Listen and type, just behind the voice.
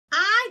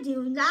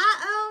do not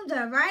own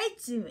the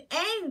rights to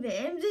any of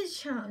the images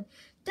shown.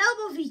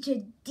 Double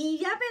feature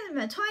DVD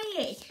number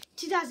 28,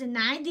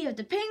 2009 D of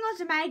the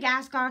Penguins of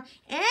Madagascar,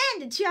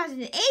 and the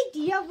 2008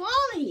 D of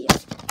Wally.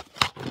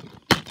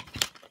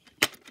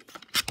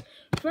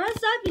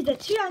 First up is the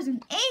 2008-9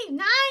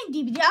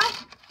 DVD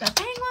of the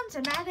Penguins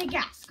of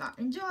Madagascar.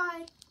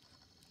 Enjoy!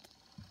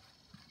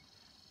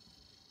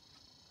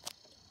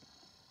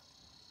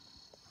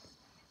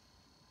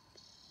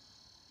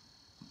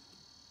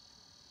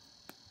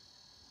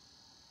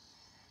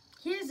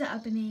 Here's the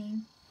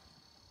opening.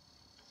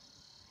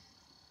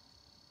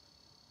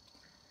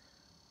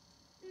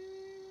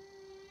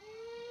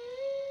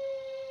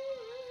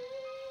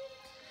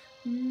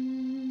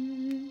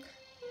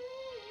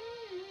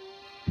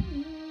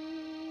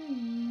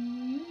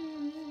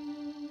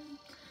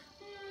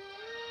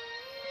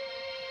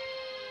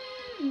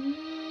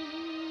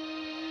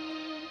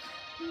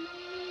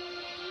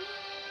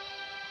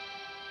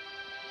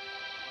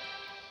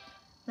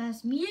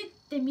 Let's mute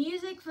the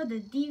music for the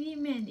DVD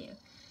menu.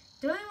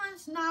 The only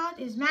one's not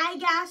is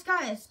Madagascar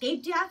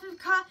Escape to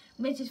Africa,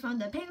 which is from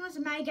the Penguins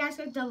of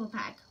Madagascar double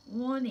pack.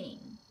 Warning.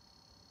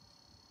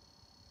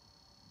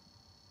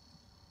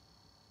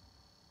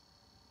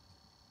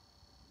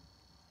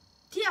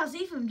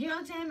 TLC from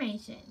DreamWorks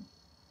Animation.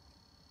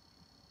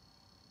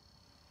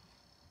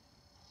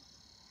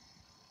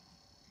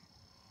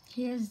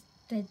 Here's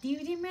the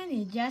DVD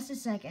menu, just a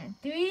second.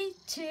 3,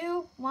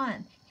 2,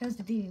 1. Here's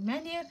the DVD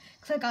menu.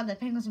 Click on the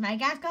Penguins of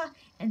Madagascar,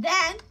 and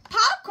then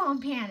Popcorn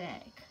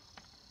Panic.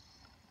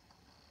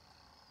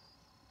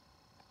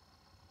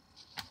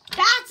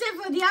 That's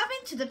it for the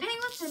oven to the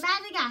Penguins of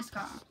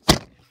Madagascar.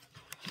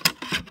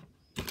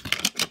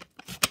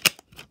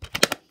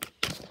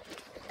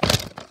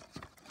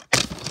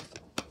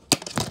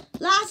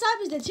 Last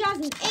up is the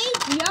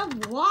 2008 year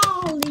of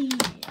Wally.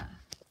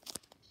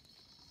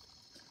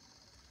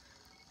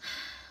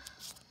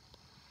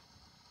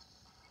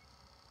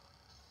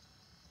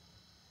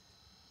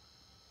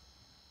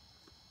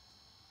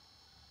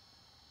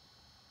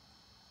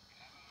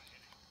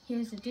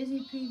 Here's the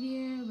Disney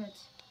preview, but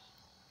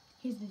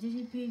here's the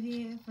Disney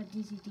preview for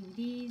Disney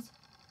DVDs.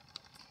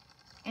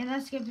 And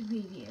let's skip the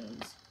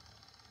previews.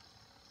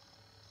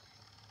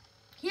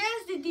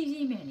 Here's the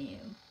DVD menu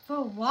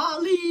for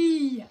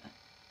Wally.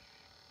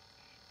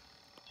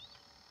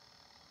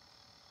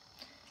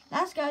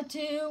 Let's go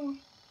to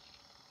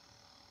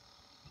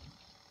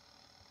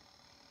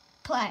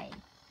play.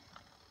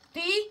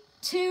 3,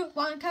 2,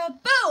 1,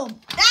 kaboom!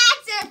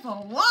 That's it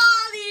for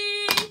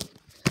Wally!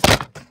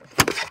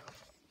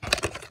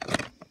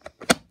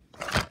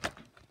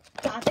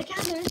 Got the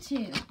counter 2,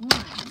 1,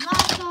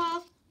 lock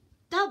off.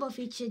 Double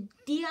feature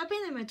D up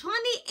in number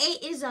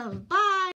 28 is over. Bye!